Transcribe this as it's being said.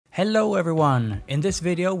Hello everyone! In this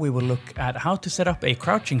video we will look at how to set up a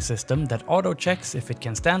crouching system that auto-checks if it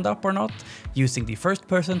can stand up or not using the first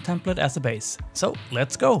person template as a base. So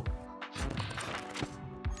let's go!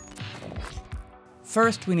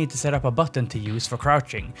 First we need to set up a button to use for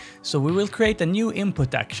crouching, so we will create a new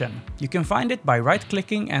input action. You can find it by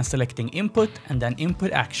right-clicking and selecting input and then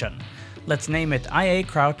input action. Let's name it IA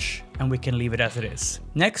crouch and we can leave it as it is.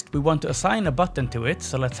 Next we want to assign a button to it,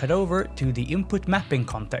 so let's head over to the input mapping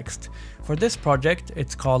context. For this project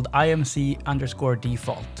it's called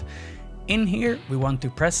IMC_default. In here we want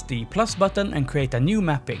to press the plus button and create a new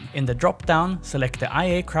mapping. In the drop down select the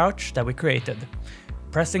IA crouch that we created.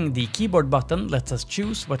 Pressing the keyboard button lets us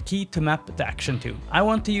choose what key to map the action to. I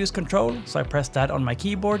want to use Control, so I press that on my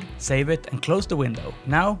keyboard, save it and close the window.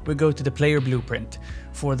 Now we go to the player blueprint.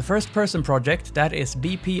 For the first person project, that is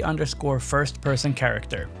BP_first person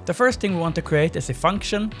character. The first thing we want to create is a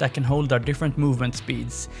function that can hold our different movement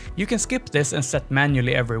speeds. You can skip this and set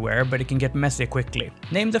manually everywhere, but it can get messy quickly.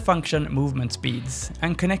 Name the function movement speeds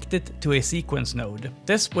and connect it to a sequence node.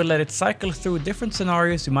 This will let it cycle through different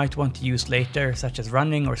scenarios you might want to use later, such as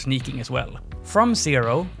running or sneaking as well. From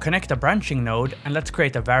 0, connect a branching node and let's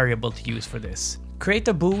create a variable to use for this. Create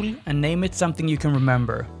a bool and name it something you can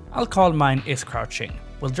remember. I'll call mine isCrouching.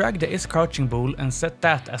 We'll drag the isCrouching bool and set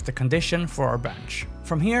that as the condition for our branch.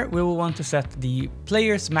 From here we will want to set the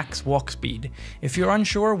player's max walk speed. If you're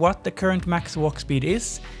unsure what the current max walk speed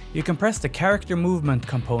is, you can press the character movement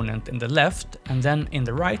component in the left and then in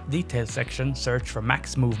the right details section search for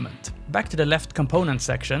max movement. Back to the left component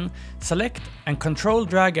section, select and control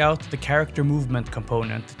drag out the character movement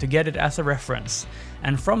component to get it as a reference,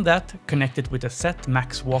 and from that connect it with the set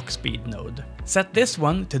max walk speed node. Set this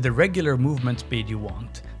one to the regular movement speed you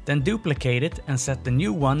want, then duplicate it and set the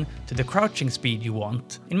new one to the crouching speed you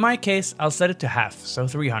want. In my case I'll set it to half, so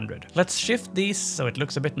 300. Let's shift these so it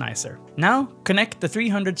looks a bit nicer. Now connect the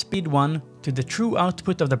 300 speed one to the true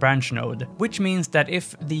output of the branch node, which means that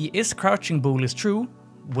if the isCrouching bool is true,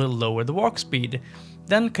 we'll lower the walk speed.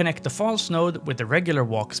 Then connect the false node with the regular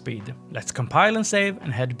walk speed. Let's compile and save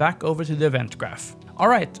and head back over to the event graph.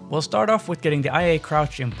 Alright, we'll start off with getting the IA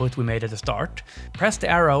crouch input we made at the start. Press the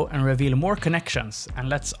arrow and reveal more connections, and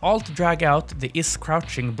let's alt drag out the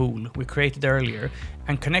isCrouching bool we created earlier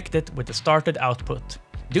and connect it with the started output.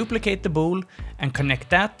 Duplicate the bool and connect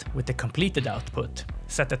that with the completed output.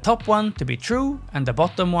 Set the top one to be true and the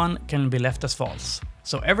bottom one can be left as false.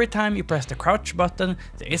 So every time you press the crouch button,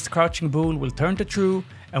 the isCrouching bool will turn to true,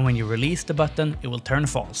 and when you release the button, it will turn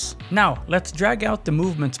false. Now, let's drag out the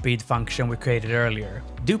movement speed function we created earlier.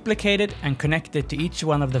 Duplicate it and connect it to each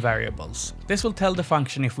one of the variables. This will tell the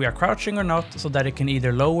function if we are crouching or not, so that it can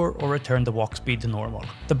either lower or return the walk speed to normal.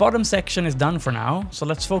 The bottom section is done for now, so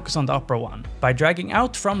let's focus on the upper one. By dragging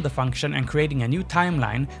out from the function and creating a new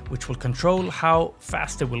timeline, which will control how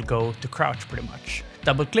fast it will go to crouch pretty much.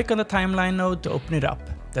 Double click on the timeline node to open it up.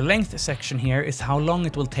 The length section here is how long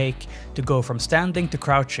it will take to go from standing to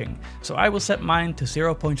crouching, so I will set mine to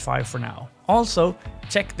 0.5 for now. Also,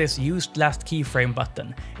 check this used last keyframe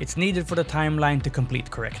button. It's needed for the timeline to complete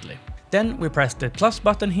correctly. Then we press the plus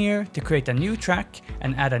button here to create a new track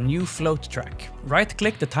and add a new float track. Right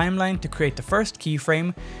click the timeline to create the first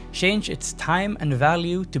keyframe, change its time and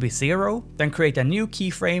value to be 0, then create a new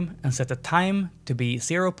keyframe and set the time to be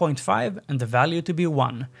 0.5 and the value to be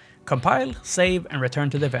 1. Compile, save and return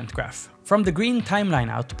to the event graph. From the green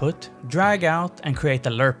timeline output, drag out and create a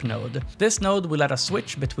lerp node. This node will let us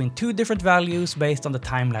switch between two different values based on the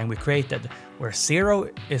timeline we created, where 0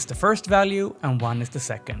 is the first value and 1 is the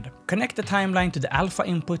second. Connect the timeline to the alpha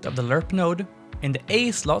input of the lerp node. In the A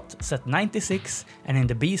slot set 96 and in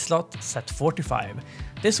the B slot set 45.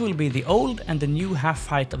 This will be the old and the new half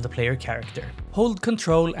height of the player character. Hold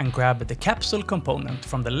Ctrl and grab the capsule component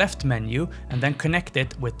from the left menu and then connect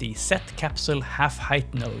it with the set capsule half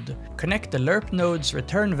height node. Connect the lerp node's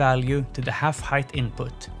return value to the half height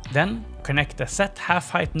input. Then connect the set half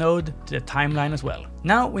height node to the timeline as well.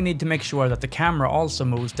 Now we need to make sure that the camera also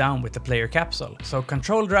moves down with the player capsule. So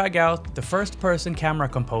Control drag out the first person camera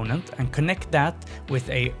component and connect that with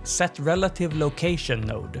a set relative location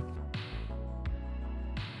node.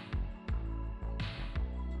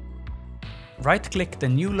 Right-click the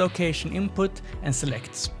new location input and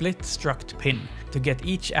select Split Struct Pin to get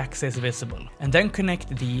each axis visible, and then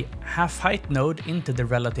connect the half height node into the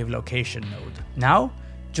relative location node. Now,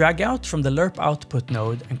 Drag out from the lerp output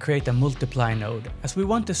node and create a multiply node, as we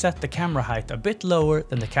want to set the camera height a bit lower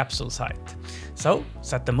than the capsule's height. So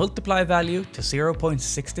set the multiply value to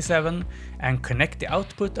 0.67 and connect the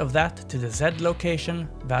output of that to the Z location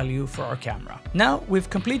value for our camera. Now we've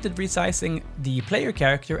completed resizing the player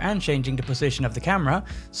character and changing the position of the camera,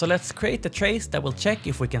 so let's create a trace that will check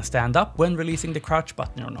if we can stand up when releasing the crouch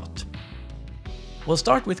button or not. We'll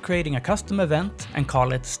start with creating a custom event and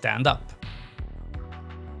call it stand up.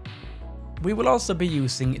 We will also be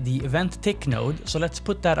using the event tick node, so let's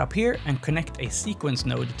put that up here and connect a sequence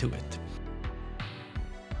node to it.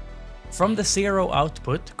 From the 0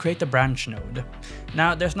 output, create a branch node.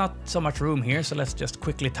 Now there's not so much room here, so let's just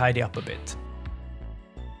quickly tidy up a bit.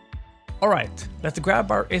 Alright, let's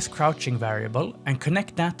grab our isCrouching variable and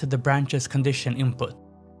connect that to the branch's condition input.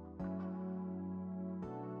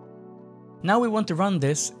 Now we want to run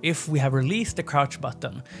this if we have released the crouch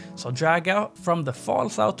button, so drag out from the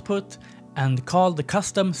false output and call the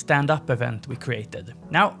custom stand up event we created.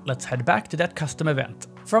 Now let's head back to that custom event.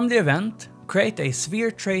 From the event, create a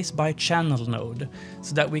sphere trace by channel node,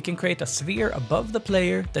 so that we can create a sphere above the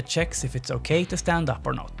player that checks if it's okay to stand up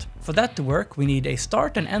or not. For that to work, we need a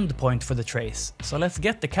start and end point for the trace, so let's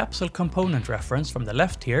get the capsule component reference from the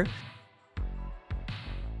left here.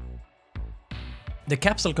 The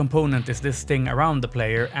capsule component is this thing around the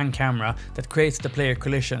player and camera that creates the player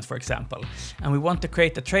collisions, for example, and we want to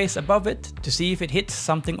create a trace above it to see if it hits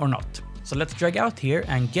something or not. So let's drag out here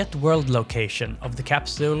and get world location of the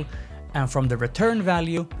capsule, and from the return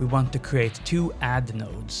value we want to create 2 add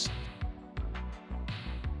nodes.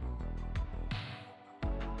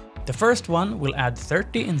 The first one will add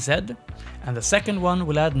 30 in Z, and the second one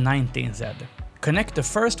will add 90 in Z. Connect the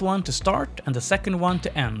first one to start and the second one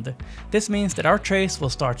to end. This means that our trace will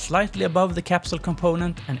start slightly above the capsule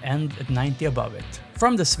component and end at 90 above it.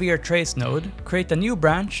 From the sphere trace node, create a new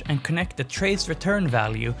branch and connect the trace return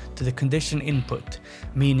value to the condition input,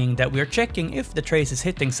 meaning that we are checking if the trace is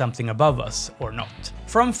hitting something above us or not.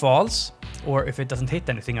 From false, or if it doesn't hit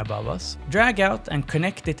anything above us, drag out and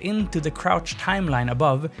connect it into the crouch timeline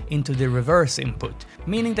above into the reverse input,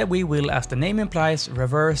 meaning that we will, as the name implies,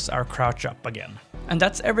 reverse our crouch up again. And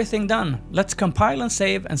that's everything done. Let's compile and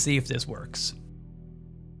save and see if this works.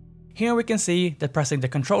 Here we can see that pressing the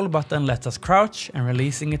control button lets us crouch and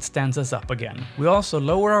releasing it stands us up again. We also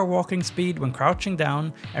lower our walking speed when crouching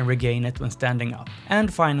down and regain it when standing up.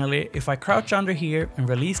 And finally, if I crouch under here and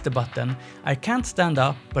release the button, I can't stand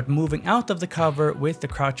up, but moving out of the cover with the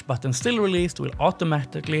crouch button still released will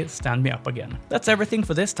automatically stand me up again. That's everything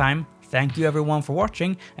for this time. Thank you everyone for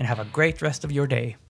watching and have a great rest of your day.